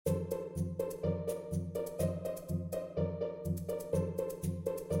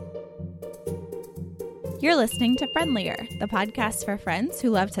You're listening to Friendlier, the podcast for friends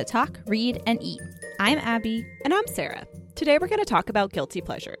who love to talk, read, and eat. I'm Abby. And I'm Sarah. Today we're going to talk about guilty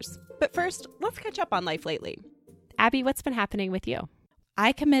pleasures. But first, let's catch up on life lately. Abby, what's been happening with you?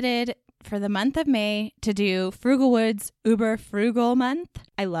 I committed for the month of May to do Frugalwood's Uber Frugal Month.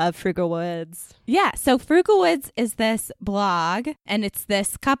 I love Frugalwoods. Yeah, so Frugalwoods is this blog, and it's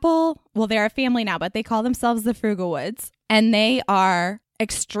this couple. Well, they're a family now, but they call themselves the Frugalwoods, and they are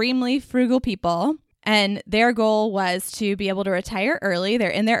extremely frugal people. And their goal was to be able to retire early.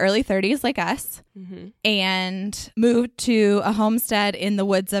 They're in their early 30s like us, and move to a homestead in the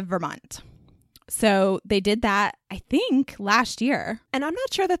woods of Vermont. So they did that, I think, last year. And I'm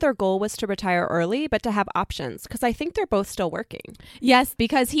not sure that their goal was to retire early, but to have options, because I think they're both still working. Yes,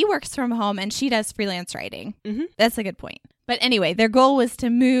 because he works from home and she does freelance writing. That's a good point. But anyway, their goal was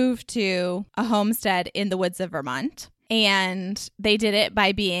to move to a homestead in the woods of Vermont. And they did it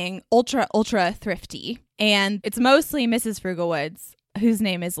by being ultra thrifty. And it's mostly Mrs. Frugalwoods, whose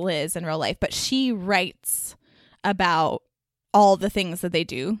name is Liz in real life, but she writes about all the things that they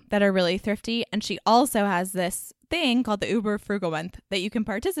do that are really thrifty. And she also has this thing called the Uber Frugal Month that you can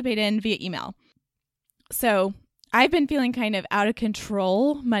participate in via email. So I've been feeling kind of out of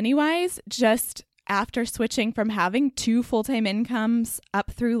control money-wise just after switching from having 2 full-time incomes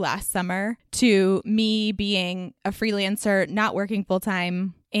up through last summer to me being a freelancer, not working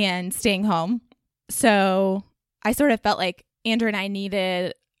full-time and staying home. So I sort of felt like Andrew and I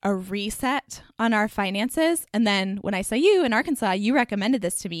needed a reset on our finances. And then when I saw you in Arkansas, you recommended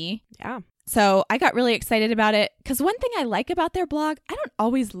this to me. Yeah. So I got really excited about it because one thing I like about their blog, I don't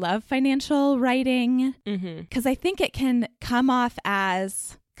always love financial writing because I think it can come off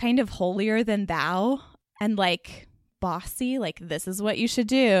as kind of holier than thou and like bossy, like this is what you should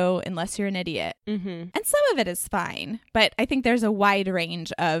do unless you're an idiot. And some of it is fine, but I think there's a wide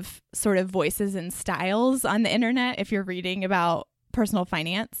range of sort of voices and styles on the internet if you're reading about personal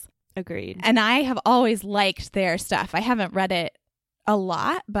finance. Agreed. And I have always liked their stuff. I haven't read it a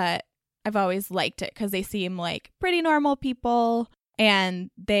lot, but I've always liked it because they seem like pretty normal people.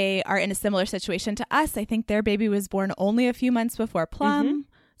 And they are in a similar situation to us. I think their baby was born only a few months before Plum.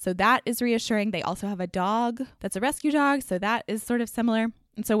 So that is reassuring. They also have a dog that's a rescue dog. So that is sort of similar.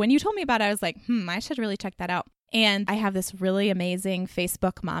 And so when you told me about it, I was like, I should really check that out. And I have this really amazing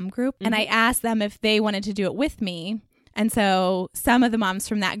Facebook mom group. And I asked them if they wanted to do it with me. And so some of the moms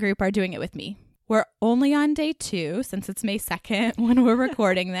from that group are doing it with me. We're only on day 2 since it's May 2nd when we're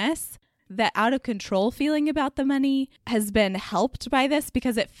recording this. The out of control feeling about the money has been helped by this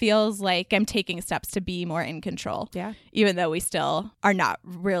because it feels like I'm taking steps to be more in control. Yeah. Even though we still are not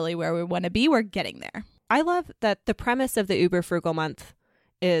really where we want to be, we're getting there. I love that the premise of the Uber Frugal Month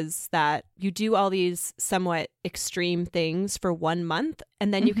is that you do all these somewhat extreme things for 1 month,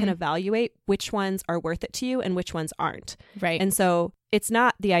 and then you can evaluate which ones are worth it to you and which ones aren't. Right. And so it's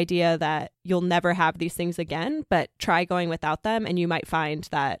not the idea that you'll never have these things again, but try going without them, and you might find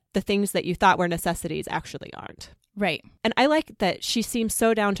that the things that you thought were necessities actually aren't. Right. And I like that she seems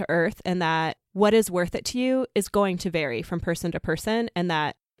so down to earth, and that what is worth it to you is going to vary from person to person, and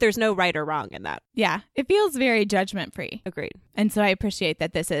that there's no right or wrong in that. Yeah. It feels very judgment-free. Agreed. And so I appreciate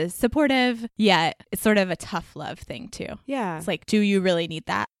that this is supportive, yet it's sort of a tough love thing too. Yeah. It's like, do you really need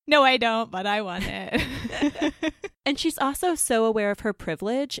that? No, I don't, but I want it. And she's also so aware of her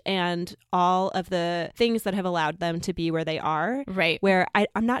privilege and all of the things that have allowed them to be where they are. Right. Where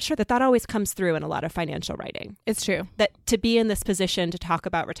I'm not sure that always comes through in a lot of financial writing. It's true. That to be in this position to talk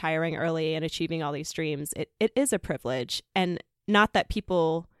about retiring early and achieving all these dreams, it is a privilege. And not that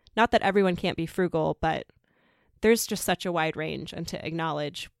everyone can't be frugal, but there's just such a wide range, and to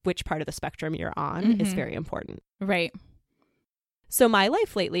acknowledge which part of the spectrum you're on is very important. Right. So my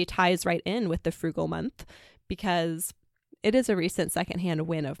life lately ties right in with the Frugal Month because it is a recent secondhand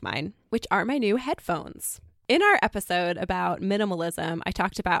win of mine, which are my new headphones. In our episode about minimalism, I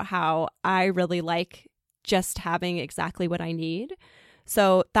talked about how I really like just having exactly what I need.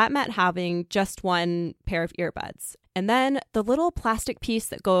 So that meant having just one pair of earbuds. And then the little plastic piece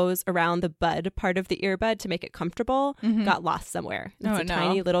that goes around the bud part of the earbud to make it comfortable got lost somewhere. It's a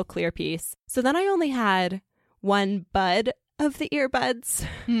tiny little clear piece. So then I only had one bud of the earbuds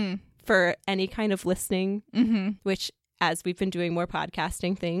for any kind of listening, which, as we've been doing more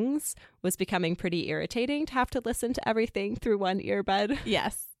podcasting things, was becoming pretty irritating to have to listen to everything through one earbud.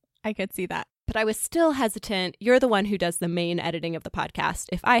 Yes, I could see that. But I was still hesitant. You're the one who does the main editing of the podcast.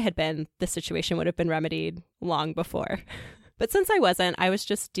 If I had been, this situation would have been remedied long before. But since I wasn't, I was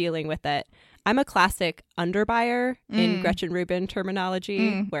just dealing with it. I'm a classic underbuyer in Gretchen Rubin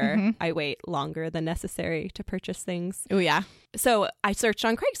terminology, where I wait longer than necessary to purchase things. Oh, yeah. So I searched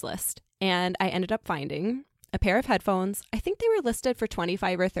on Craigslist, and I ended up finding a pair of headphones. I think they were listed for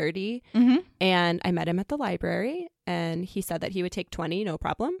 $25 or $30. And I met him at the library and he said that he would take 20, no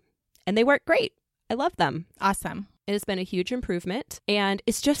problem. And they work great. I love them. Awesome. It has been a huge improvement and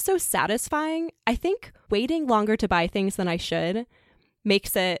it's just so satisfying. I think waiting longer to buy things than I should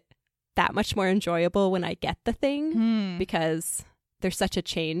makes it that much more enjoyable when I get the thing because there's such a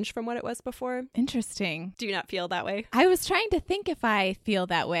change from what it was before. Interesting. Do you not feel that way? I was trying to think if I feel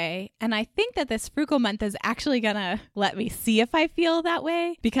that way. And I think that this frugal month is actually going to let me see if I feel that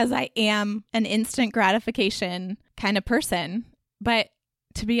way because I am an instant gratification kind of person. But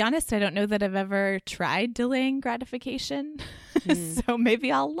to be honest, I don't know that I've ever tried delaying gratification. So maybe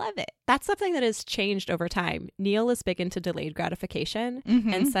I'll love it. That's something that has changed over time. Neil is big into delayed gratification.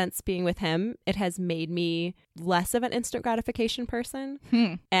 And since being with him, it has made me less of an instant gratification person.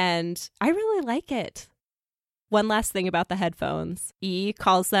 And I really like it. One last thing about the headphones. E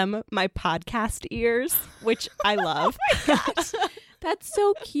calls them my podcast ears, which I love. Oh my gosh. That's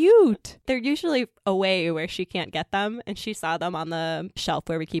so cute. They're usually away where she can't get them. And she saw them on the shelf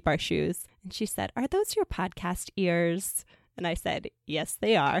where we keep our shoes. And she said, "Are those your podcast ears?" And I said, "Yes,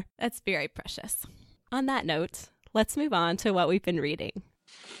 they are." That's very precious. On that note, let's move on to what we've been reading.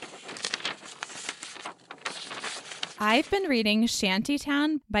 I've been reading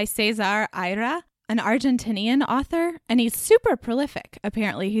Shantytown by Cesar Aira, an Argentinian author, and he's super prolific.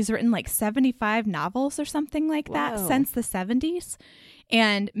 Apparently, he's written like 75 novels or something like that since the 70s.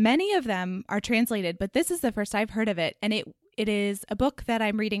 And many of them are translated, but this is the first I've heard of it. And it is a book that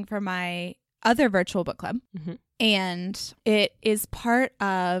I'm reading for my other virtual book club. And it is part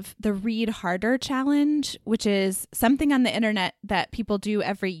of the Read Harder Challenge, which is something on the internet that people do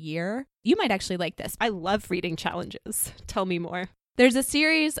every year. You might actually like this. I love reading challenges. Tell me more. There's a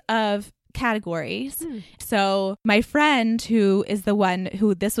series of categories. So my friend, who is the one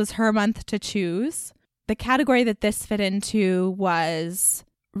who this was her month to choose, the category that this fit into was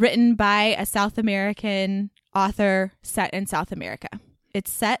written by a South American author set in South America.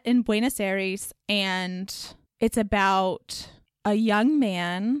 It's set in Buenos Aires and it's about a young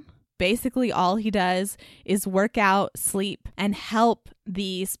man. Basically, all he does is work out, sleep, and help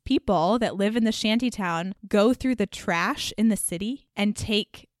these people that live in the shantytown go through the trash in the city and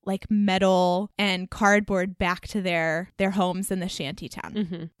take like metal and cardboard back to their homes in the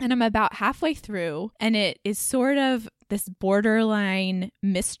shantytown. And I'm about halfway through, and it is sort of this borderline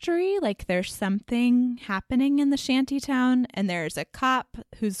mystery. Like there's something happening in the shantytown, and there's a cop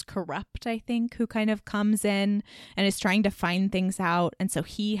who's corrupt, I think, who kind of comes in and is trying to find things out. And so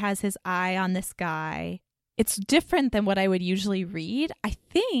he has his eye on this guy. It's different than what I would usually read. I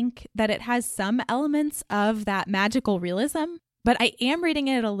think that it has some elements of that magical realism, but I am reading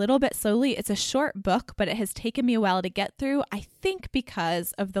it a little bit slowly. It's a short book, but it has taken me a while to get through, I think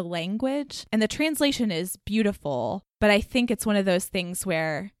because of the language. And the translation is beautiful, but I think it's one of those things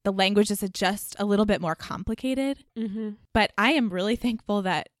where the language is just a little bit more complicated. But I am really thankful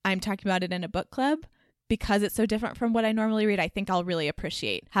that I'm talking about it in a book club because it's so different from what I normally read. I think I'll really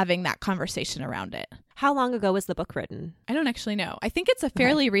appreciate having that conversation around it. How long ago was the book written? I don't actually know. I think it's a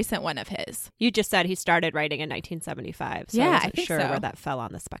fairly recent one of his. You just said he started writing in 1975. So yeah, I wasn't think sure so. where that fell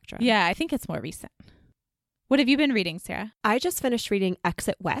on the spectrum. Yeah, I think it's more recent. What have you been reading, Sarah? I just finished reading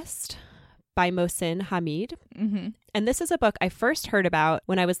Exit West by Mohsin Hamid. And this is a book I first heard about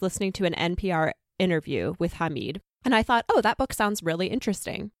when I was listening to an NPR interview with Hamid. And I thought, oh, that book sounds really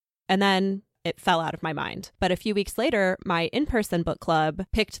interesting. And then it fell out of my mind. But a few weeks later, my in-person book club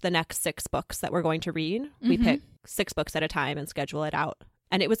picked the next 6 books that we're going to read. We pick 6 books at a time and schedule it out.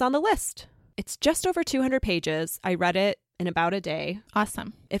 And it was on the list. It's just over 200 pages. I read it in about a day.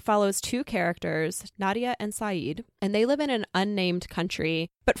 Awesome. It follows 2 characters, Nadia and Saeed, and they live in an unnamed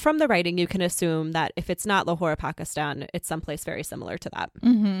country. But from the writing, you can assume that if it's not Lahore, Pakistan, it's someplace very similar to that.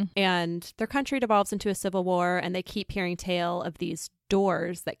 And their country devolves into a civil war, and they keep hearing tale of these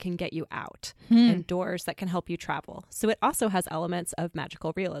doors that can get you out and doors that can help you travel. So it also has elements of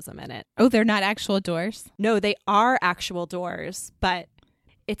magical realism in it. Oh, they're not actual doors? No, they are actual doors, but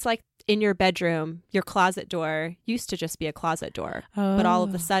it's like in your bedroom, your closet door used to just be a closet door, but all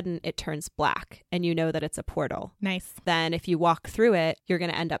of a sudden it turns black and you know that it's a portal. Nice. Then if you walk through it, you're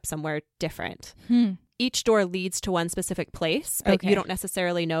going to end up somewhere different. Each door leads to one specific place, but you don't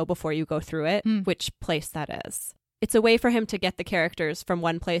necessarily know before you go through it which place that is. It's a way for him to get the characters from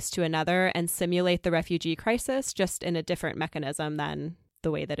one place to another and simulate the refugee crisis, just in a different mechanism than the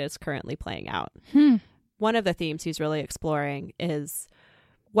way that it's currently playing out. One of the themes he's really exploring is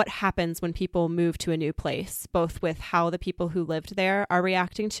what happens when people move to a new place, both with how the people who lived there are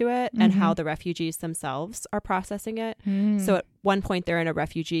reacting to it and how the refugees themselves are processing it. So at one point they're in a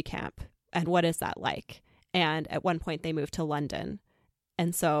refugee camp And what is that like? And at one point they moved to London.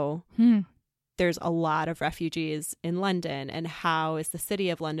 And so there's a lot of refugees in London. And how is the city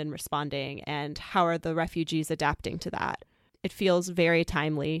of London responding? And how are the refugees adapting to that? It feels very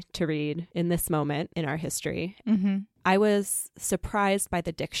timely to read in this moment in our history. Mm-hmm. I was surprised by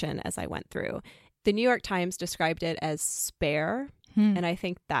the diction as I went through. The New York Times described it as spare, and I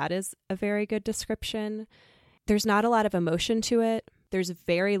think that is a very good description. There's not a lot of emotion to it. There's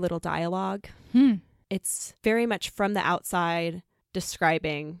very little dialogue. It's very much from the outside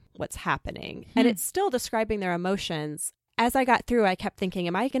describing what's happening, and it's still describing their emotions. As I got through, I kept thinking,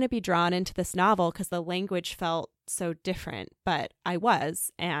 am I going to be drawn into this novel because the language felt so different? But I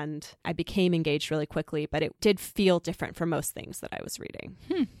was, and I became engaged really quickly, but it did feel different from most things that I was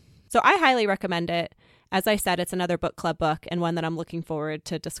reading. So I highly recommend it. As I said, it's another book club book and one that I'm looking forward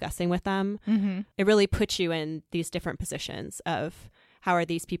to discussing with them. It really puts you in these different positions of how are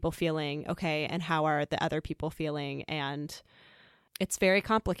these people feeling, okay, and how are the other people feeling? And it's very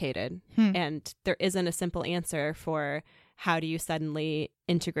complicated. And there isn't a simple answer for how do you suddenly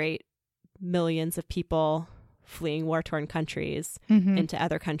integrate millions of people fleeing war-torn countries into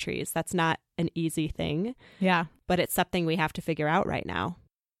other countries. That's not an easy thing. Yeah. But it's something we have to figure out right now.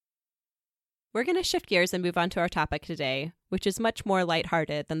 We're going to shift gears and move on to our topic today, which is much more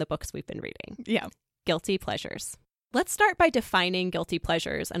lighthearted than the books we've been reading. Yeah. Guilty pleasures. Let's start by defining guilty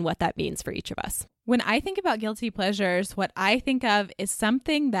pleasures and what that means for each of us. When I think about guilty pleasures, what I think of is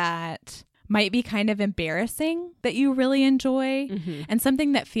something that might be kind of embarrassing that you really enjoy and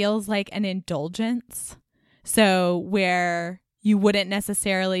something that feels like an indulgence. So where you wouldn't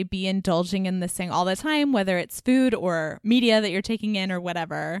necessarily be indulging in this thing all the time, whether it's food or media that you're taking in or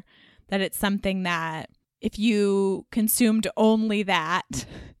whatever, that it's something that if you consumed only that,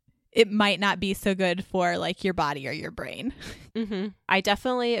 it might not be so good for like your body or your brain. I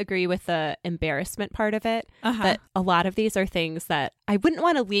definitely agree with the embarrassment part of it. That a lot of these are things that I wouldn't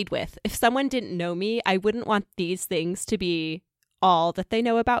want to lead with. If someone didn't know me, I wouldn't want these things to be all that they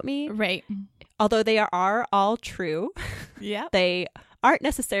know about me. Right. Although they are all true. Yeah. They aren't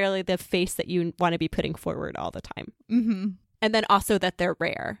necessarily the face that you want to be putting forward all the time. And then also that they're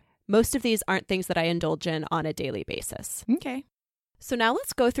rare. Most of these aren't things that I indulge in on a daily basis. Okay. So now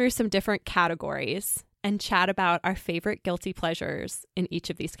let's go through some different categories and chat about our favorite guilty pleasures in each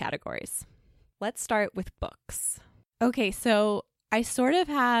of these categories. Let's start with books. Okay, so I sort of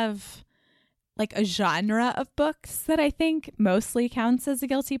have like a genre of books that I think mostly counts as a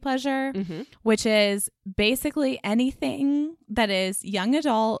guilty pleasure, which is basically anything that is young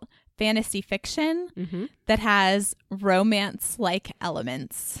adult fantasy fiction that has romance-like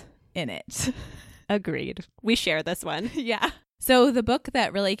elements in it. Agreed. We share this one. Yeah. So the book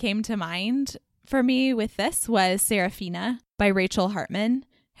that really came to mind for me with this was Serafina by Rachel Hartman.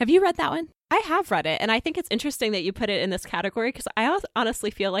 Have you read that one? I have read it, and I think it's interesting that you put it in this category because I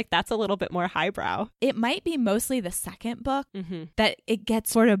honestly feel like that's a little bit more highbrow. It might be mostly the second book that it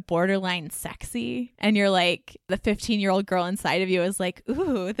gets sort of borderline sexy, and you're like, the 15-year-old girl inside of you is like,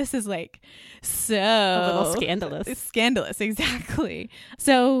 ooh, this is like so... A little scandalous. Scandalous, exactly.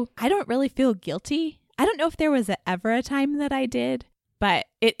 So I don't really feel guilty. I don't know if there was ever a time that I did, but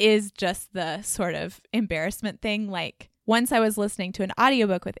it is just the sort of embarrassment thing, like... Once I was listening to an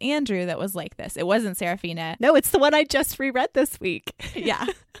audiobook with Andrew that was like this. It wasn't Serafina. No, it's the one I just reread this week. Yeah.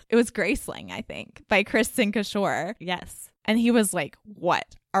 It was Graceling, I think, by Chris Sinkashore. Yes. And he was like,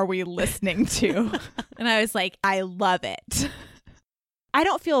 what are we listening to? And I was like, I love it. I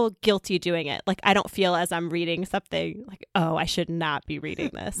don't feel guilty doing it. Like, I don't feel as I'm reading something like, oh, I should not be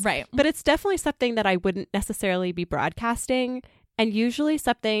reading this. Right. But it's definitely something that I wouldn't necessarily be broadcasting, and usually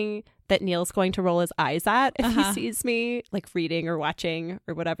something that Neil's going to roll his eyes at if he sees me like reading or watching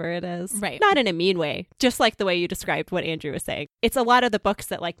or whatever it is. Right. Not in a mean way, just like the way you described what Andrew was saying. It's a lot of the books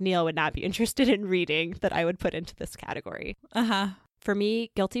that like Neil would not be interested in reading that I would put into this category. For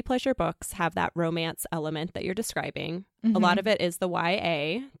me, guilty pleasure books have that romance element that you're describing. A lot of it is the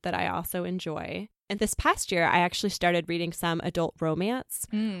YA that I also enjoy. And this past year, I actually started reading some adult romance,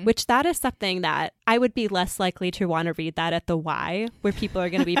 which that is something that I would be less likely to want to read that at the Y, where people are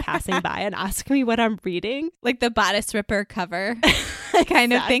going to be passing by and ask me what I'm reading. Like the bodice ripper cover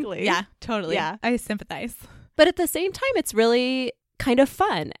kind of thing. Yeah, totally. Yeah. I sympathize. But at the same time, it's really kind of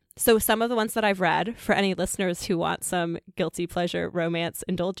fun. So some of the ones that I've read, for any listeners who want some guilty pleasure romance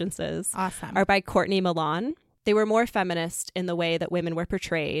indulgences, are by Courtney Milan. They were more feminist in the way that women were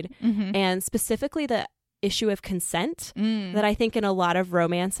portrayed, and specifically the issue of consent that I think in a lot of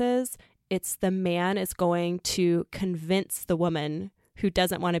romances, it's the man is going to convince the woman who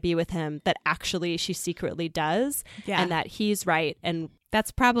doesn't want to be with him that actually she secretly does, and that he's right. And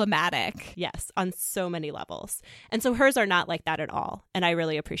that's problematic. Yes, on so many levels. And so hers are not like that at all. And I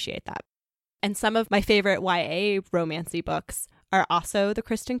really appreciate that. And some of my favorite YA romancy books are also the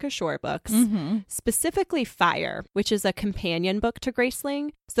Kristen Cashore books, specifically Fire, which is a companion book to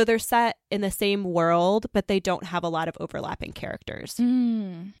Graceling. So they're set in the same world, but they don't have a lot of overlapping characters.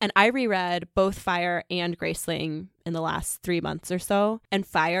 And I reread both Fire and Graceling in the last 3 months or so. And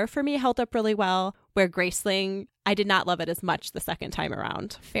Fire for me held up really well, where Graceling, I did not love it as much the second time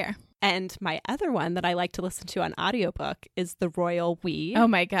around. Fair. And my other one that I like to listen to on audiobook is The Royal We. Oh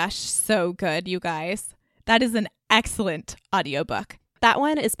my gosh, so good, you guys. That is an excellent audiobook. That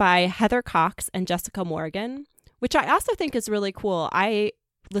one is by Heather Cox and Jessica Morgan, which I also think is really cool. I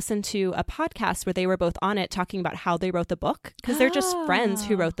listened to a podcast where they were both on it talking about how they wrote the book, because they're just friends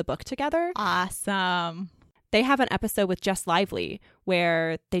who wrote the book together. Awesome. They have an episode with Jess Lively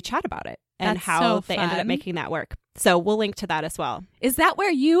where they chat about it and That's how so they fun. ended up making that work. So we'll link to that as well. Is that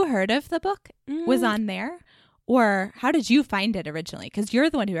where you heard of the book? Was on there? Or how did you find it originally? Because you're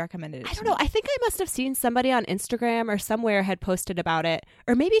the one who recommended it. I don't know. I think I must have seen somebody on Instagram or somewhere had posted about it.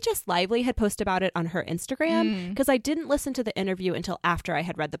 Or maybe just Lively had posted about it on her Instagram. Because I didn't listen to the interview until after I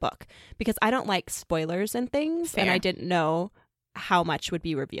had read the book. Because I don't like spoilers and things. Fair. And I didn't know how much would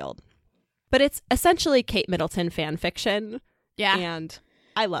be revealed. But it's essentially Kate Middleton fan fiction. Yeah. And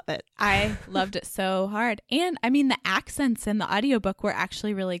I love it. I loved it so hard. And I mean, the accents in the audiobook were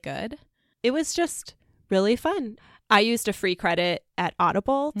actually really good. It was just really fun. I used a free credit at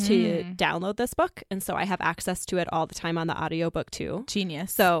Audible to download this book, and so I have access to it all the time on the audiobook too.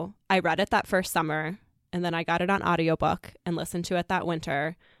 Genius. So I read it that first summer, and then I got it on audiobook and listened to it that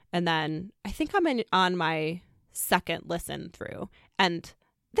winter, and then I think I'm on my second listen through. And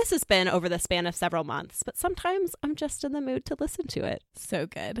this has been over the span of several months, but sometimes I'm just in the mood to listen to it. So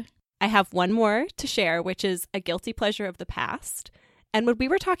good. I have one more to share, which is a guilty pleasure of the past. And when we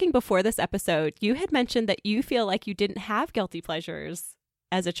were talking before this episode, you had mentioned that you feel like you didn't have guilty pleasures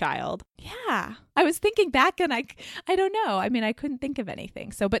as a child. Yeah. I was thinking back and I don't know. I mean, I couldn't think of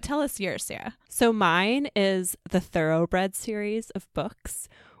anything. So, but tell us yours, Sarah. So mine is the Thoroughbred series of books,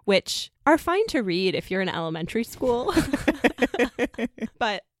 which are fine to read if you're in elementary school.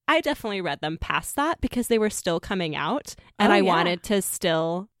 But I definitely read them past that because they were still coming out and I wanted to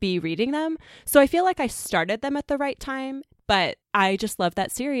still be reading them. So I feel like I started them at the right time. But I just love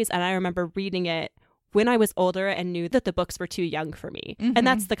that series, and I remember reading it when I was older and knew that the books were too young for me. And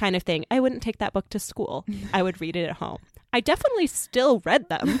that's the kind of thing. I wouldn't take that book to school. I would read it at home. I definitely still read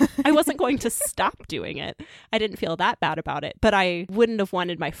them. I wasn't going to stop doing it. I didn't feel that bad about it, but I wouldn't have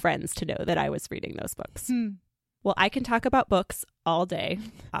wanted my friends to know that I was reading those books. Well, I can talk about books all day,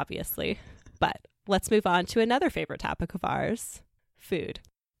 obviously, but let's move on to another favorite topic of ours, food.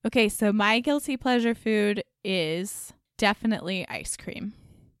 Okay, so my guilty pleasure food is definitely ice cream.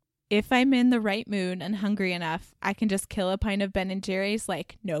 If I'm in the right mood and hungry enough, I can just kill a pint of Ben & Jerry's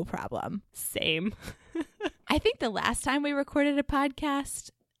like no problem. Same. I think the last time we recorded a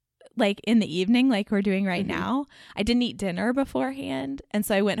podcast, like in the evening, like we're doing right now, I didn't eat dinner beforehand. And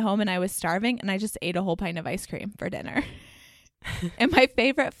so I went home and I was starving and I just ate a whole pint of ice cream for dinner. And my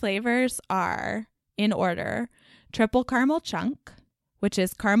favorite flavors are, in order, triple caramel chunk, which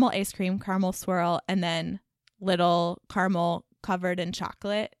is caramel ice cream, caramel swirl, and then little caramel covered in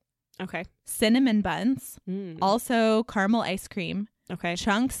chocolate. Okay. Cinnamon buns. Also caramel ice cream. Okay.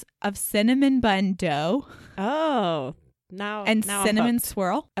 Chunks of cinnamon bun dough. Oh, now and now cinnamon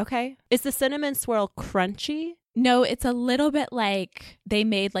swirl. Okay. Is the cinnamon swirl crunchy? No, it's a little bit like they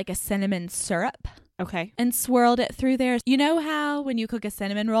made like a cinnamon syrup. Okay. And swirled it through there. You know how when you cook a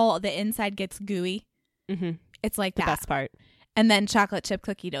cinnamon roll, the inside gets gooey? It's like the that. best part. And then chocolate chip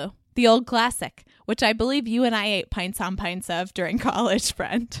cookie dough. The old classic, which I believe you and I ate pints on pints of during college,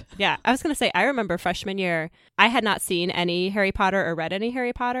 friend. Yeah, I was going to say, I remember freshman year, I had not seen any Harry Potter or read any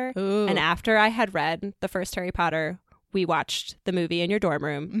Harry Potter. Ooh. And after I had read the first Harry Potter, we watched the movie in your dorm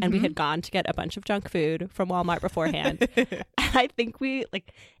room and we had gone to get a bunch of junk food from Walmart beforehand. And I think we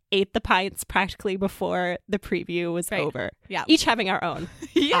ate the pints practically before the preview was over. Yeah. Each having our own.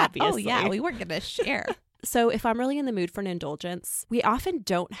 Yeah. Obviously. Oh, yeah. We weren't going to share. So if I'm really in the mood for an indulgence, we often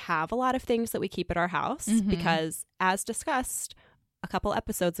don't have a lot of things that we keep at our house because, as discussed a couple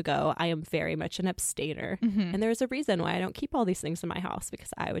episodes ago, I am very much an abstainer. And there's a reason why I don't keep all these things in my house,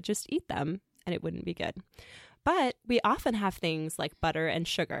 because I would just eat them and it wouldn't be good. But we often have things like butter and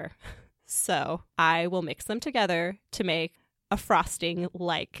sugar. So I will mix them together to make a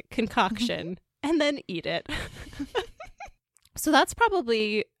frosting-like concoction and then eat it. So that's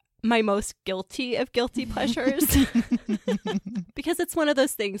probably my most guilty of guilty pleasures because it's one of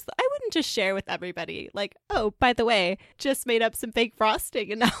those things that I wouldn't just share with everybody. Like, oh, by the way, just made up some fake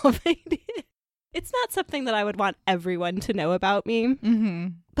frosting and now I'm eating it. It's not something that I would want everyone to know about me. Mm-hmm.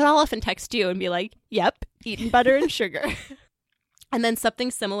 But I'll often text you and be like, yep, eating butter and sugar. And then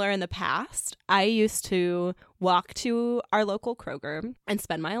something similar in the past, I used to walk to our local Kroger and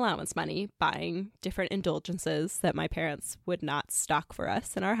spend my allowance money buying different indulgences that my parents would not stock for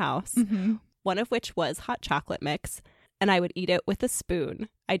us in our house, one of which was hot chocolate mix, and I would eat it with a spoon.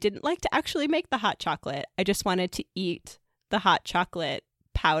 I didn't like to actually make the hot chocolate. I just wanted to eat the hot chocolate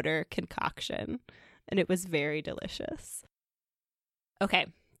powder concoction, and it was very delicious. Okay,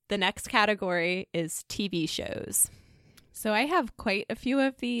 the next category is TV shows. So I have quite a few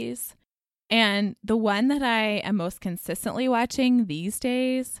of these. And the one that I am most consistently watching these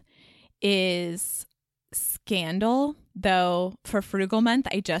days is Scandal. Though for Frugal Month,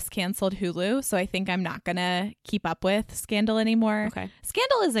 I just canceled Hulu. So I think I'm not going to keep up with Scandal anymore. Okay.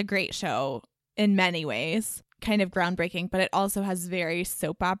 Scandal is a great show in many ways. Kind of groundbreaking, but it also has very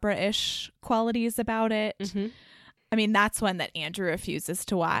soap opera-ish qualities about it. Mm-hmm. I mean, that's one that Andrew refuses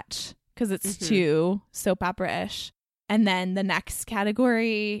to watch because it's too soap opera-ish. And then the next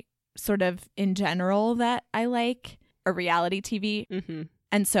category, sort of in general, that I like are reality TV. Mm-hmm.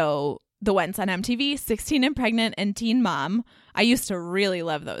 And so the ones on MTV, 16 and Pregnant and Teen Mom, I used to really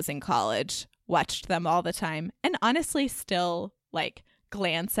love those in college, watched them all the time, and honestly still like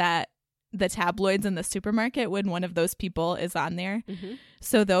glance at the tabloids in the supermarket when one of those people is on there. Mm-hmm.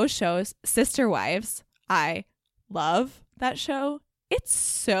 So those shows, Sister Wives, I love that show. It's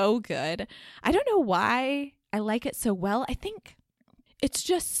so good. I don't know why I like it so well. I think it's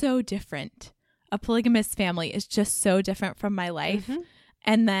just so different. A polygamous family is just so different from my life. Mm-hmm.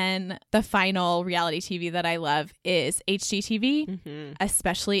 And then the final reality TV that I love is HGTV,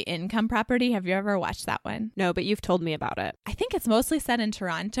 especially Income Property. Have you ever watched that one? No, but you've told me about it. I think it's mostly set in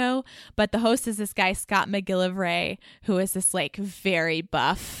Toronto, but the host is this guy, Scott McGillivray, who is this like very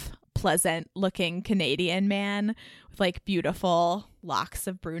buff, pleasant looking Canadian man with like beautiful locks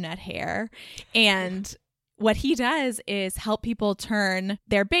of brunette hair. And what he does is help people turn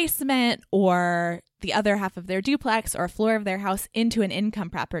their basement or the other half of their duplex or floor of their house into an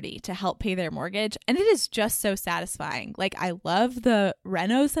income property to help pay their mortgage. And it is just so satisfying. Like, I love the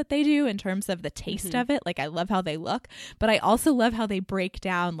renos that they do in terms of the taste of it. Like, I love how they look, but I also love how they break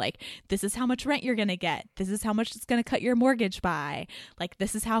down, like, this is how much rent you're going to get. This is how much it's going to cut your mortgage by. Like,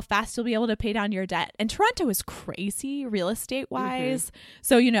 this is how fast you'll be able to pay down your debt. And Toronto is crazy real estate wise.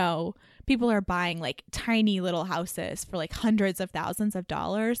 So, you know, people are buying like tiny little houses for like hundreds of thousands of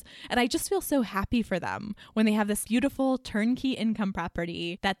dollars. And I just feel so happy for them when they have this beautiful turnkey income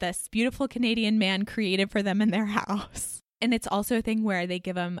property that this beautiful Canadian man created for them in their house. And it's also a thing where they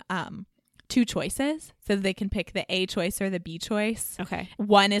give them two choices so that they can pick the A choice or the B choice. Okay.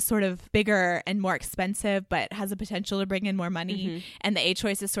 One is sort of bigger and more expensive, but has the potential to bring in more money. And the A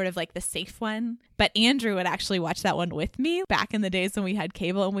choice is sort of like the safe one. But Andrew would actually watch that one with me back in the days when we had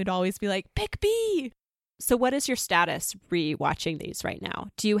cable, and we'd always be like, pick B. So what is your status re-watching these right now?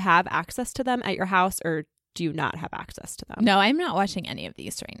 Do you have access to them at your house, or do you not have access to them? No, I'm not watching any of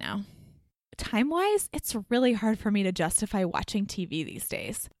these right now. Time-wise, it's really hard for me to justify watching TV these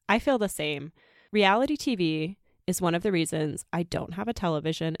days. I feel the same. Reality TV is one of the reasons I don't have a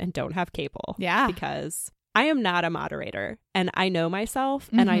television and don't have cable. Yeah. Because I am not a moderator, and I know myself,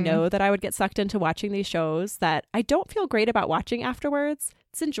 and I know that I would get sucked into watching these shows that I don't feel great about watching afterwards.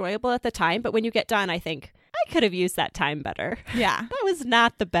 It's enjoyable at the time, but when you get done, I think, I could have used that time better. Yeah. That was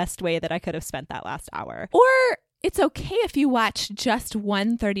not the best way that I could have spent that last hour. Or it's okay if you watch just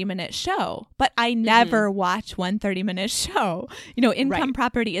one 30-minute show, but I never watch one 30-minute show. You know, Income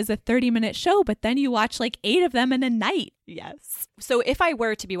Property is a 30-minute show, but then you watch like 8 of them in a night. Yes. So if I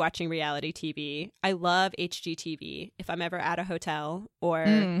were to be watching reality TV, I love HGTV. If I'm ever at a hotel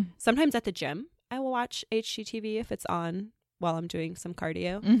or sometimes at the gym, I will watch HGTV if it's on while I'm doing some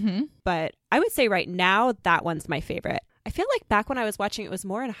cardio. But I would say right now, that one's my favorite. I feel like back when I was watching, it was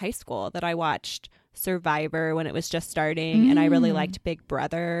more in high school that I watched Survivor when it was just starting, and I really liked Big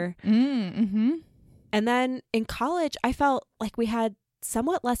Brother. And then in college, I felt like we had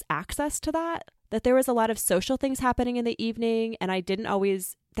somewhat less access to that there was a lot of social things happening in the evening, and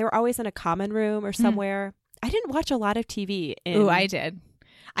they were always in a common room or somewhere. I didn't watch a lot of TV. Ooh, I did.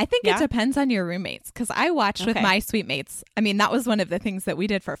 I think it depends on your roommates, because I watched with my suite mates. I mean, that was one of the things that we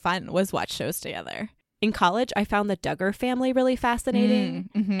did for fun, was watch shows together. In college, I found the Duggar family really fascinating,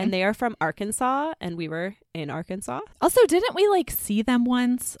 Mm-hmm. and they are from Arkansas, and we were in Arkansas. Also, didn't we like see them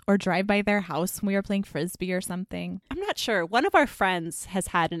once or drive by their house when we were playing Frisbee or something? I'm not sure. One of our friends has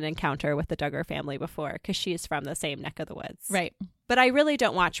had an encounter with the Duggar family before because she's from the same neck of the woods. Right. But I really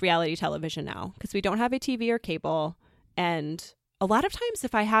don't watch reality television now because we don't have a TV or cable. And a lot of times,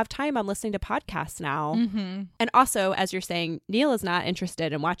 if I have time, I'm listening to podcasts now. Mm-hmm. And also, as you're saying, Neil is not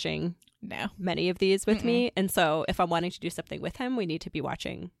interested in watching No. many of these with me. And so if I'm wanting to do something with him, we need to be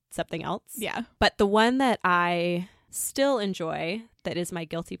watching something else. Yeah. But the one that I still enjoy that is my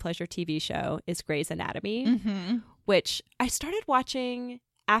guilty pleasure TV show is Grey's Anatomy, Mm-hmm. which I started watching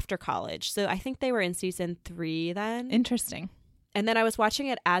after college. So I think they were in season 3 then. Interesting. And then I was watching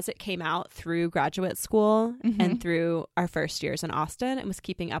it as it came out through graduate school Mm-hmm. and through our first years in Austin and was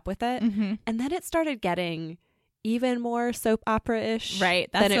keeping up with it. Mm-hmm. And then it started getting even more soap opera-ish Right.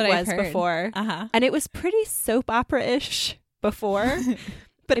 That's than what it I've was heard. before. Uh-huh. And it was pretty soap opera-ish before,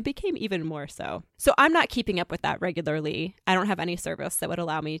 but it became even more so. So I'm not keeping up with that regularly. I don't have any service that would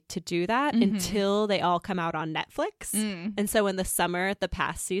allow me to do that Mhm. until they all come out on Netflix. Mm. And so in the summer, the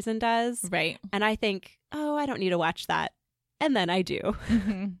past season does. Right. And I think, oh, I don't need to watch that. And then I do.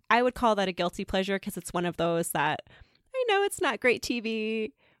 Mm-hmm. I would call that a guilty pleasure because it's one of those that I know it's not great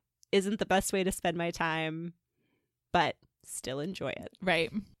TV, isn't the best way to spend my time, but still enjoy it.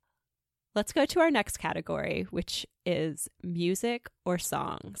 Right. Let's go to our next category, which is music or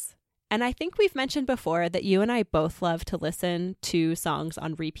songs. And I think we've mentioned before that you and I both love to listen to songs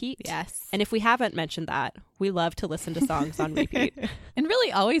on repeat. Yes. And if we haven't mentioned that, we love to listen to songs on repeat. And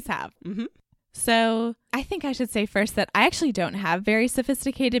really always have. Mm-hmm. So I think I should say first that I actually don't have very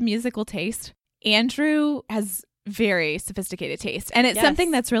sophisticated musical taste. Andrew has very sophisticated taste, and it's Yes. something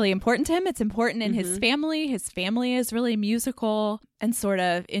that's really important to him. It's important in his Mhm. family. His family is really musical and sort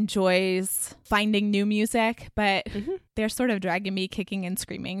of enjoys finding new music, but Mhm. they're sort of dragging me kicking and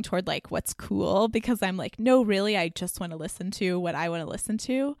screaming toward like what's cool, because I'm like, no, really, I just want to listen to what I want to listen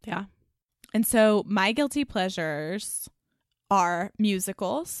to. Yeah. And so my guilty pleasures are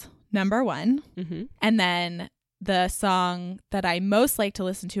musicals, number one. Mm-hmm. And then the song that I most like to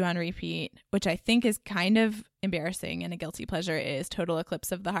listen to on repeat, which I think is kind of embarrassing and a guilty pleasure, is Total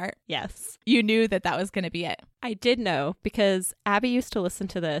Eclipse of the Heart. Yes. You knew that that was going to be it. I did know because Abby used to listen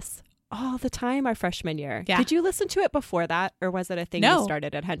to this all the time our freshman year. Yeah. Did you listen to it before that, or was it a thing No. you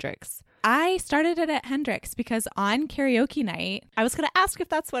started at Hendrix? I started it at Hendrix because on karaoke night, I was going to ask if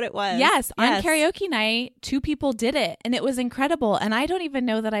that's what it was. yes, on karaoke night, 2 people did it and it was incredible. And I don't even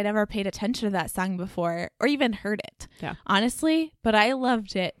know that I'd ever paid attention to that song before or even heard it. Yeah. Honestly, but I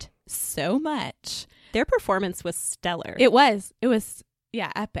loved it so much. Their performance was stellar. It was,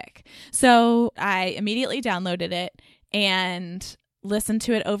 yeah, epic. So I immediately downloaded it and listened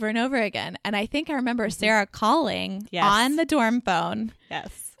to it over and over again. And I think I remember Sarah calling Yes. on the dorm phone.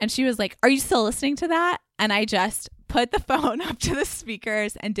 Yes. And she was like, "Are you still listening to that?" And I just put the phone up to the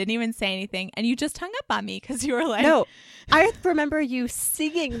speakers and didn't even say anything. And you just hung up on me because you were like, No, I remember you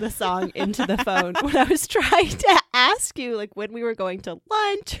singing the song into the phone when I was trying to ask you, like when we were going to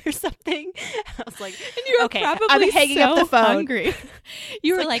lunch or something. I was like, and you were okay, probably I'm hanging so up the phone. hungry.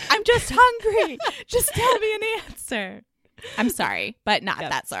 You were like, "I'm just hungry. Just tell me an answer." I'm sorry, but not Yep.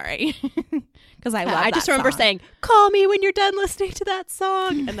 that sorry. Because I love I that just remember song. saying, "Call me when you're done listening to that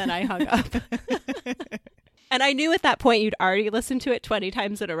song," and then I hung up. And I knew at that point you'd already listened to it 20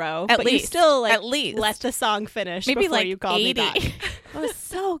 times in a row. At but least. you still At least. let the song finish Maybe before like you called 80. me back. It was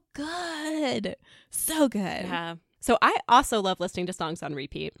so good. So good. Yeah. So I also love listening to songs on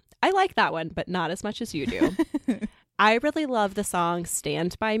repeat. I like that one, but not as much as you do. I really love the song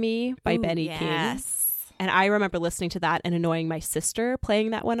Stand By Me by Ooh, Benny King. yes. And I remember listening to that and annoying my sister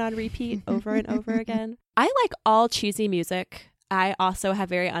playing that one on repeat over and over again. I like all cheesy music. I also have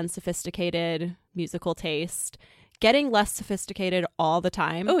very unsophisticated musical taste. Getting less sophisticated all the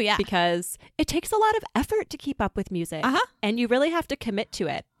time. Oh, yeah. Because it takes a lot of effort to keep up with music. Uh-huh. And you really have to commit to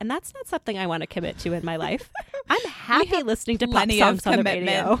it. And that's not something I want to commit to in my life. I'm happy listening to pop Plenty songs of on the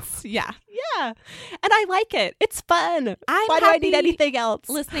radio. commitments. Yeah. Yeah. And I like it. It's fun. I'm Why do I need happy anything else?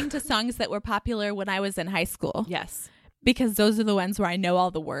 Listening to songs that were popular when I was in high school. Yes. Because those are the ones where I know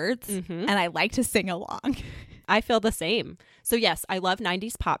all the words Mhm. and I like to sing along. I feel the same. So yes, I love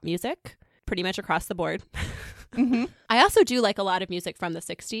 90s pop music pretty much across the board. Mm-hmm. I also do like a lot of music from the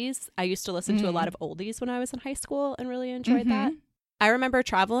 60s. I used to listen to a lot of oldies when I was in high school and really enjoyed that. I remember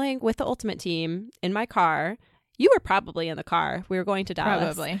traveling with the Ultimate Team in my car. You were probably in the car. We were going to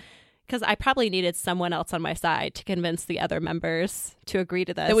Dallas. Probably. Because I probably needed someone else on my side to convince the other members to agree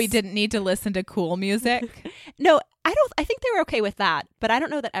to this. That we didn't need to listen to cool music. No, I think they were okay with that, but I don't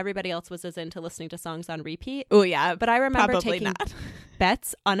know that everybody else was as into listening to songs on repeat. Oh yeah, but I remember probably taking not.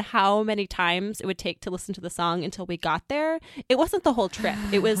 bets on how many times it would take to listen to the song until we got there. It wasn't the whole trip.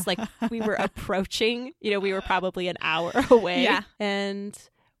 It was like we were approaching, we were probably an hour away. Yeah. And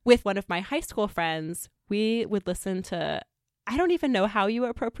with one of my high school friends, we would listen to, I don't even know how you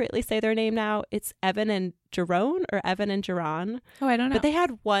appropriately say their name now. It's Evan and Jerome or Evan and Jerron. Oh, I don't know. But they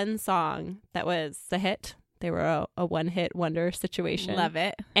had one song that was a hit. They were a one-hit wonder situation. Love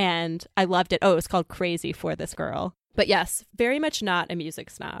it. And I loved it. Oh, it was called Crazy for This Girl. But yes, very much not a music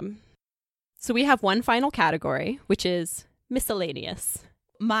snob. So we have one final category, which is miscellaneous.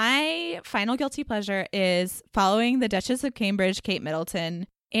 My final guilty pleasure is following the Duchess of Cambridge, Kate Middleton.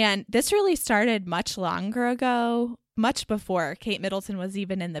 And this really started much longer ago, much before Kate Middleton was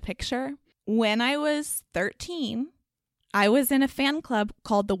even in the picture. When I was 13, I was in a fan club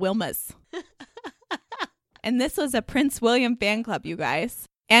called the Wilmas. And this was a Prince William fan club, you guys.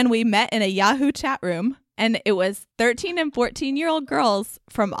 And we met in a Yahoo chat room. And it was 13 and 14-year-old girls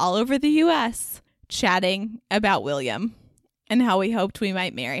from all over the U.S. chatting about William and how we hoped we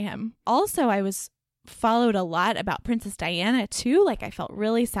might marry him. Also, I followed a lot about Princess Diana, too. Like, I felt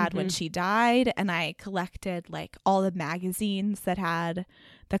really sad when she died. And I collected, like, all the magazines that had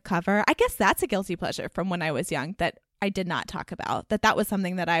the cover. I guess that's a guilty pleasure from when I was young that I did not talk about. That was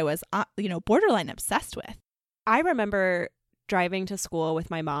something that I was, borderline obsessed with. I remember driving to school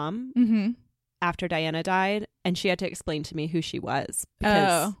with my mom after Diana died, and she had to explain to me who she was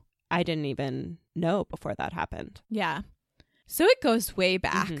because I didn't even know before that happened. Yeah. So it goes way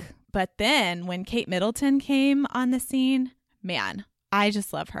back. But then when Kate Middleton came on the scene, man, I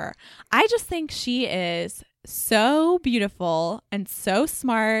just love her. I just think she is so beautiful and so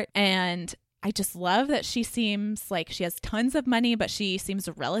smart, and I just love that she seems like she has tons of money, but she seems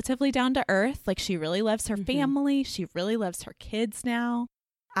relatively down to earth. Like, she really loves her family. She really loves her kids now.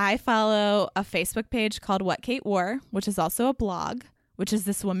 I follow a Facebook page called What Kate Wore, which is also a blog, which is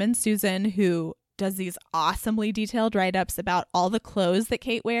this woman, Susan, who does these awesomely detailed write-ups about all the clothes that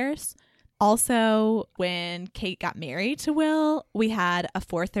Kate wears. Also, when Kate got married to Will, we had a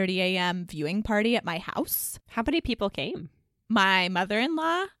 4:30 a.m. viewing party at my house. How many people came? My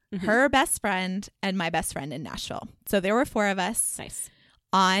mother-in-law, her best friend, and my best friend in Nashville. So there were 4 of us. Nice.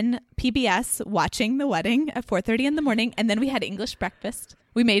 On PBS watching the wedding at 4:30 in the morning. And then we had English breakfast.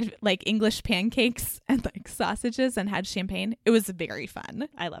 We made like English pancakes and like sausages and had champagne. It was very fun.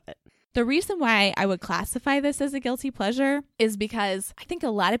 I love it. The reason why I would classify this as a guilty pleasure is because I think a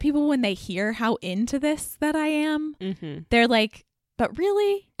lot of people, when they hear how into this that I am, they're like, but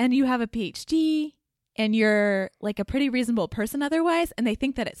really? And you have a PhD? And you're like a pretty reasonable person otherwise, and they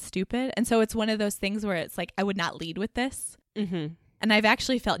think that it's stupid. And so it's one of those things where it's like, I would not lead with this. And I've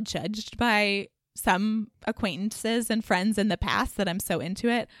actually felt judged by some acquaintances and friends in the past that I'm so into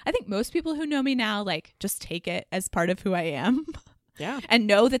it. I think most people who know me now, like, just take it as part of who I am. Yeah. And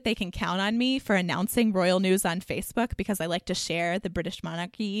know that they can count on me for announcing royal news on Facebook, because I like to share the British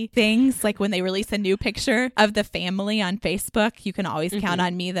monarchy things. Like when they release a new picture of the family on Facebook, you can always count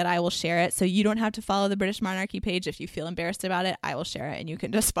on me that I will share it. So you don't have to follow the British monarchy page. If you feel embarrassed about it, I will share it and you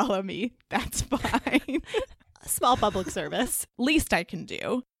can just follow me. That's fine. Small public service. Least I can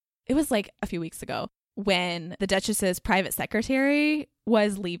do. It was like a few weeks ago when the Duchess's private secretary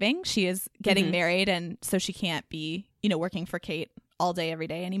was leaving. She is getting married, and so she can't be, working for Kate all day, every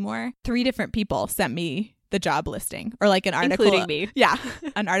day anymore. 3 different people sent me the job listing, or like an article. Including me. Yeah.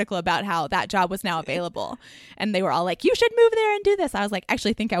 An article about how that job was now available. And they were all like, you should move there and do this. I was like,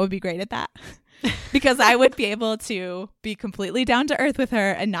 actually think I would be great at that. Because I would be able to be completely down to earth with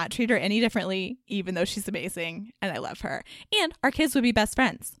her and not treat her any differently, even though she's amazing and I love her. And our kids would be best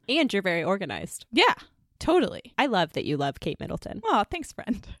friends. And you're very organized. Yeah, totally. I love that you love Kate Middleton. Oh, thanks,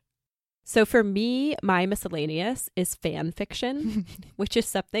 friend. So for me, my miscellaneous is fan fiction, which is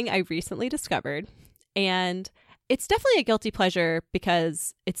something I recently discovered. And it's definitely a guilty pleasure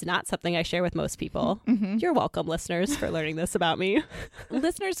because it's not something I share with most people. You're welcome, listeners, for learning this about me.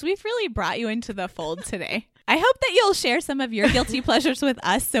 Listeners, we've really brought you into the fold today. I hope that you'll share some of your guilty pleasures with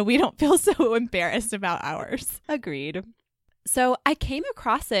us so we don't feel so embarrassed about ours. Agreed. So I came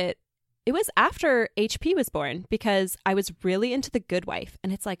across it. It was after HP was born because I was really into The Good Wife.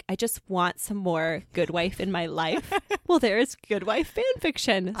 And it's like, I just want some more Good Wife in my life. Well, there is Good Wife fan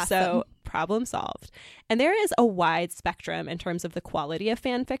fiction. Awesome. So problem solved. And there is a wide spectrum in terms of the quality of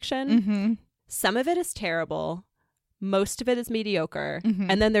fan fiction. Some of it is terrible. Most of it is mediocre.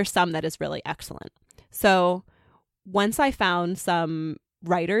 And then there's some that is really excellent. So once I found some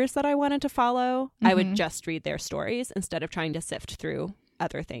writers that I wanted to follow, I would just read their stories instead of trying to sift through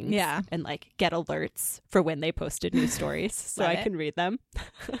other things. Yeah. And like get alerts for when they posted new stories so I can read them.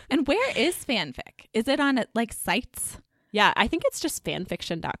 And where is fanfic? Is it on like sites? Yeah, I think it's just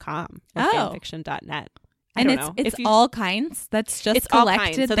fanfiction.com or fanfiction.net. And it's all kinds. That's just collected all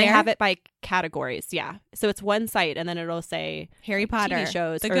kinds. So there? They have it by categories. Yeah. So it's one site, and then it'll say Harry Potter, TV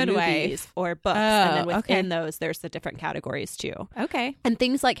shows, The or Good movies, Wife, or books, and then within those, there's the different categories too. Okay. And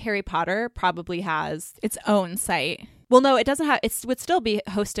things like Harry Potter probably has its own site. Well, no, it doesn't have. It would still be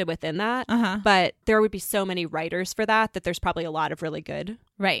hosted within that, but there would be so many writers for that there's probably a lot of really good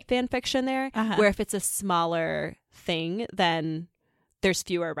fan fiction there. Where if it's a smaller thing, then there's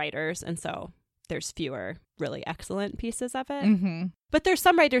fewer writers, and so there's fewer really excellent pieces of it. But there's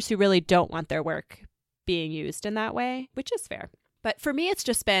some writers who really don't want their work being used in that way, which is fair. But for me, it's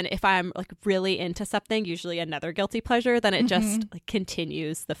just been, if I'm like really into something, usually another guilty pleasure, then it just like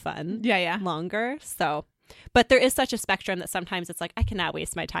continues the fun longer. So, but there is such a spectrum that sometimes it's like, I cannot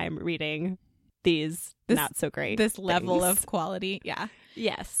waste my time reading these not so great this level things. of quality. Yeah.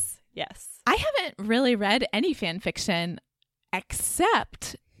 Yes. I haven't really read any fan fiction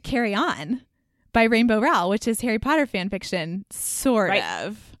except Carry On by Rainbow Rowell, which is Harry Potter fan fiction, sort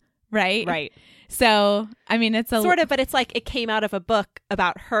of. Right. So, I mean, it's a sort of, but it's like it came out of a book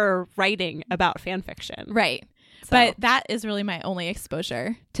about her writing about fan fiction. Right. So. But that is really my only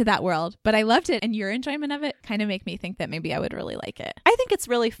exposure to that world. But I loved it. And your enjoyment of it kind of make me think that maybe I would really like it. I think it's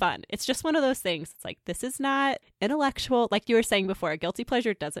really fun. It's just one of those things. It's like, this is not intellectual. Like you were saying before, a guilty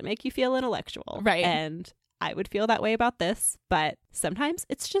pleasure doesn't make you feel intellectual. Right. And I would feel that way about this. But sometimes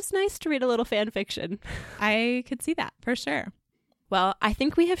it's just nice to read a little fan fiction. I could see that for sure. Well, I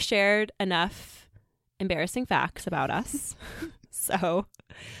think we have shared enough embarrassing facts about us. So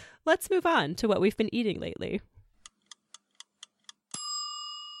let's move on to what we've been eating lately.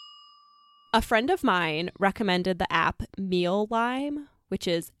 A friend of mine recommended the app Mealime, which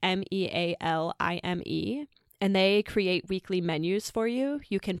is Mealime, and they create weekly menus for you.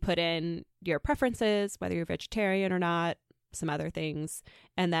 You can put in your preferences, whether you're vegetarian or not, some other things,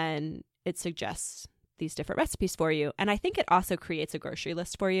 and then it suggests these different recipes for you. And I think it also creates a grocery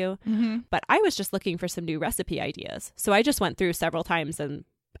list for you. But I was just looking for some new recipe ideas. So I just went through several times and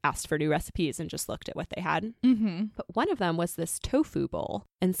asked for new recipes and just looked at what they had. But one of them was this tofu bowl.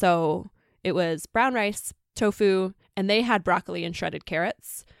 And so it was brown rice, tofu, and they had broccoli and shredded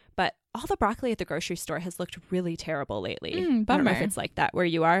carrots. But all the broccoli at the grocery store has looked really terrible lately. I don't know if it's like that where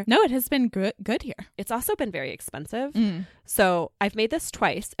you are. No, it has been good here. It's also been very expensive. So I've made this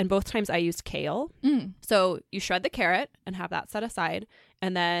twice, and both times I used kale. So you shred the carrot and have that set aside.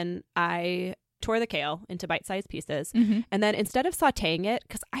 And then I tore the kale into bite-sized pieces. And then instead of sauteing it,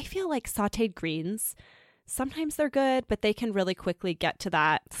 because I feel like sauteed greens, sometimes they're good, but they can really quickly get to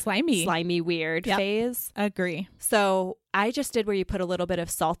that slimy weird phase. Agree. So I just did where you put a little bit of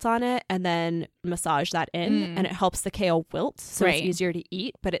salt on it and then massage that in, and it helps the kale wilt, so it's easier to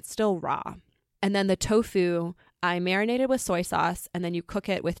eat, but it's still raw. And then the tofu, I marinated with soy sauce, and then you cook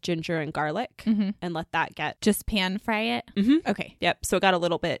it with ginger and garlic and let that get... Just pan fry it? Okay. Yep. So it got a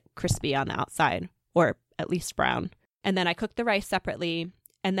little bit crispy on the outside, or at least brown. And then I cooked the rice separately,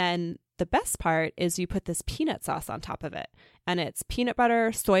 and then the best part is you put this peanut sauce on top of it, and it's peanut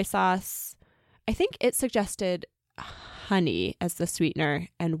butter, soy sauce. I think it suggested honey as the sweetener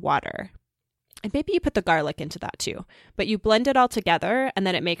and water. And maybe you put the garlic into that too. But you blend it all together, and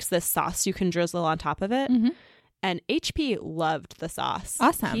then it makes this sauce you can drizzle on top of it. And HP loved the sauce.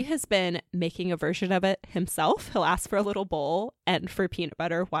 Awesome. He has been making a version of it himself. He'll ask for a little bowl and for peanut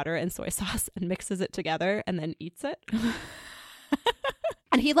butter, water, and soy sauce, and mixes it together and then eats it.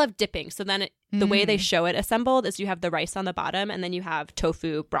 And he loved dipping. So then the way they show it assembled is you have the rice on the bottom, and then you have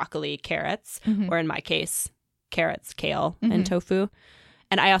tofu, broccoli, carrots, or in my case, carrots, kale, and tofu.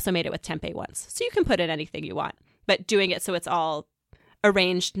 And I also made it with tempeh once. So you can put in anything you want, but doing it so it's all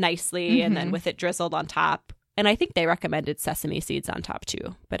arranged nicely and then with it drizzled on top. And I think they recommended sesame seeds on top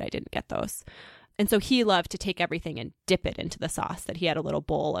too, but I didn't get those. And so he loved to take everything and dip it into the sauce, that he had a little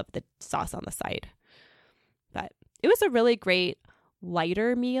bowl of the sauce on the side. But it was a really great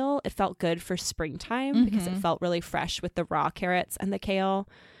lighter meal. It felt good for springtime because it felt really fresh with the raw carrots and the kale.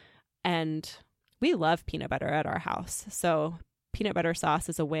 And we love peanut butter at our house. So peanut butter sauce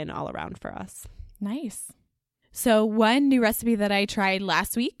is a win all around for us. Nice. So one new recipe that I tried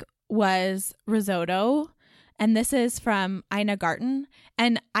last week was risotto. And this is from Ina Garten.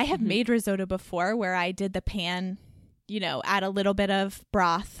 And I have made risotto before where I did the pan, add a little bit of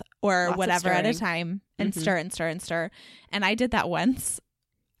broth or whatever at a time and stir and stir and stir. And I did that once.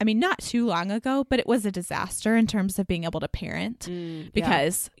 I mean, not too long ago, but it was a disaster in terms of being able to parent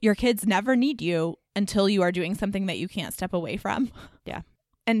because your kids never need you until you are doing something that you can't step away from. Yeah.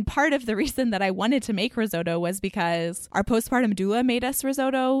 And part of the reason that I wanted to make risotto was because our postpartum doula made us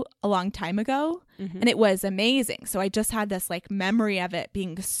risotto a long time ago, and it was amazing. So I just had this like memory of it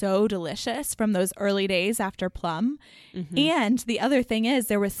being so delicious from those early days after Plum. And the other thing is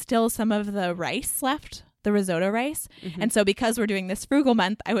there was still some of the rice left, the risotto rice. And so because we're doing this frugal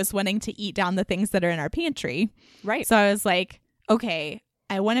month, I was wanting to eat down the things that are in our pantry. Right. So I was like, okay,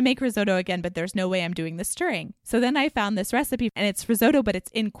 I want to make risotto again, but there's no way I'm doing the stirring. So then I found this recipe, and it's risotto, but it's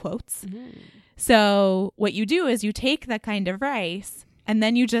in quotes. So what you do is you take that kind of rice and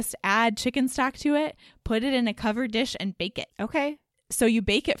then you just add chicken stock to it, put it in a covered dish and bake it. Okay. So you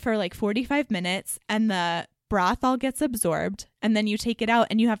bake it for like 45 minutes and the broth all gets absorbed, and then you take it out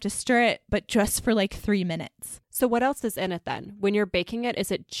and you have to stir it, but just for like 3 minutes. So what else is in it then? When you're baking it, is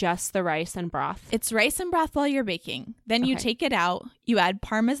it just the rice and broth? It's rice and broth while you're baking. Then you take it out, you add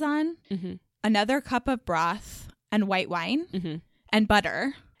Parmesan, another cup of broth and white wine and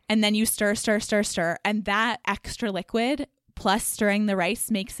butter, and then you stir. And that extra liquid plus stirring the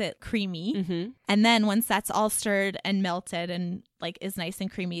rice makes it creamy. And then once that's all stirred and melted and like is nice and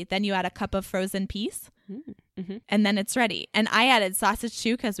creamy, then you add a cup of frozen peas. And then it's ready. And I added sausage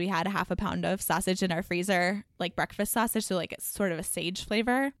too because we had a half a pound of sausage in our freezer, like breakfast sausage. So like it's sort of a sage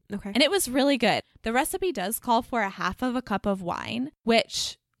flavor. Okay. And it was really good. The recipe does call for a half of a cup of wine,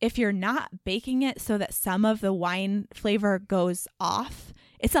 which if you're not baking it so that some of the wine flavor goes off,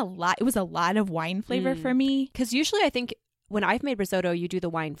 it's a lot. It was a lot of wine flavor for me. Because usually I think when I've made risotto, you do the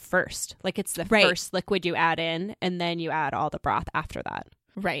wine first. Like it's the first liquid you add in, and then you add all the broth after that.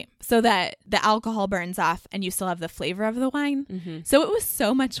 Right. So that the alcohol burns off and you still have the flavor of the wine. So it was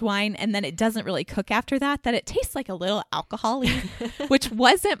so much wine, and then it doesn't really cook after that it tastes like a little alcohol-y, which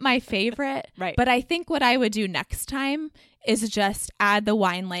wasn't my favorite. Right. But I think what I would do next time is just add the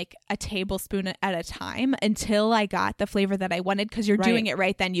wine like a tablespoon at a time until I got the flavor that I wanted, because you're doing it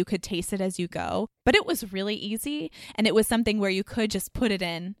right then. You could taste it as you go. But it was really easy, and it was something where you could just put it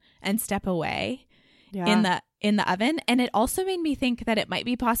in and step away in the oven. And it also made me think that it might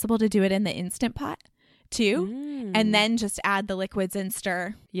be possible to do it in the Instant Pot too, and then just add the liquids and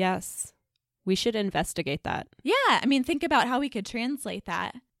stir. Yes. We should investigate that. Yeah. I mean, think about how we could translate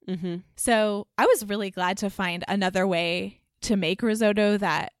that. So I was really glad to find another way to make risotto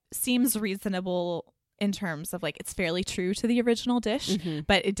that seems reasonable in terms of like it's fairly true to the original dish,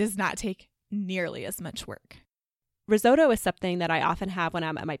 but it does not take nearly as much work. Risotto is something that I often have when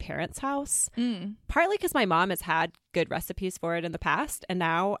I'm at my parents' house, partly because my mom has had good recipes for it in the past, and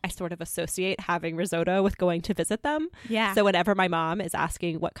now I sort of associate having risotto with going to visit them. Yeah. So whenever my mom is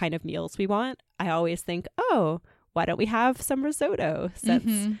asking what kind of meals we want, I always think, oh, why don't we have some risotto?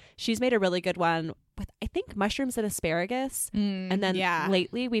 Since she's made a really good one with, I think, mushrooms and asparagus. And then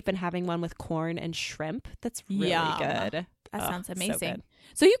lately we've been having one with corn and shrimp. That's really good. That sounds amazing.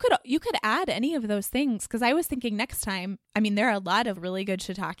 So you could add any of those things, because I was thinking next time, I mean, there are a lot of really good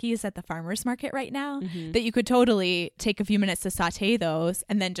shiitakes at the farmer's market right now that you could totally take a few minutes to saute those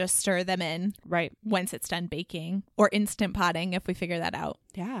and then just stir them in once it's done baking, or Instant Potting if we figure that out.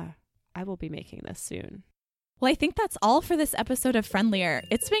 Yeah, I will be making this soon. Well, I think that's all for this episode of Friendlier.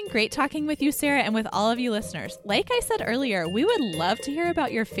 It's been great talking with you, Sarah, and with all of you listeners. Like I said earlier, we would love to hear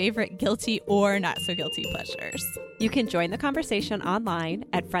about your favorite guilty or not so guilty pleasures. You can join the conversation online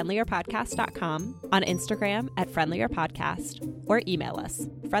at friendlierpodcast.com, on Instagram at friendlierpodcast, or email us,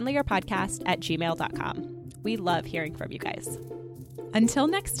 friendlierpodcast@gmail.com. We love hearing from you guys. Until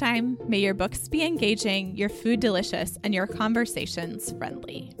next time, may your books be engaging, your food delicious, and your conversations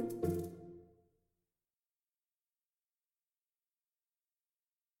friendly.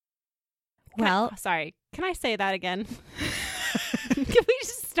 Well, sorry. Can I say that again? Can we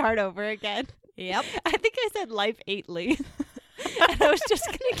just start over again? Yep. I think I said life eightly. And I was just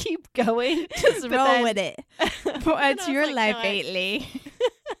going to keep going. Just roll with it. It's your like, life eightly.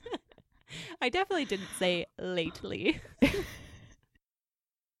 I definitely didn't say lately.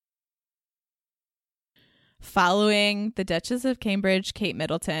 Following the Duchess of Cambridge, Kate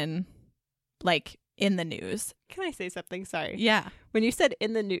Middleton, like in the news. Can I say something? Sorry. Yeah. When you said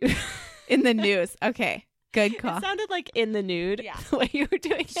in the news. In the news. Okay. Good call. It sounded like in the nude. Yeah. The way you were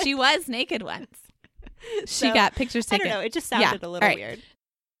doing it. She was naked once. She got pictures taken. I don't know. It just sounded a little weird.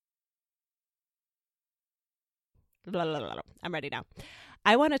 Blah, blah, blah, blah. I'm ready now.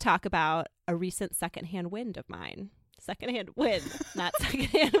 I want to talk about a recent secondhand wind of mine. Secondhand wind, not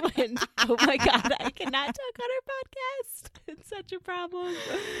secondhand wind. Oh my God, I cannot talk on our podcast. It's such a problem.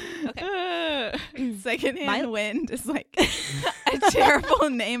 Okay. Secondhand wind is like a terrible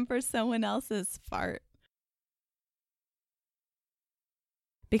name for someone else's fart.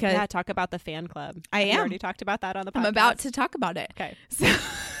 Because yeah, talk about the fan club. I am. You already talked about that on the podcast. I'm about to talk about it. Okay. So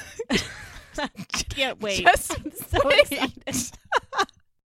Can't wait. Just I'm so wait. excited.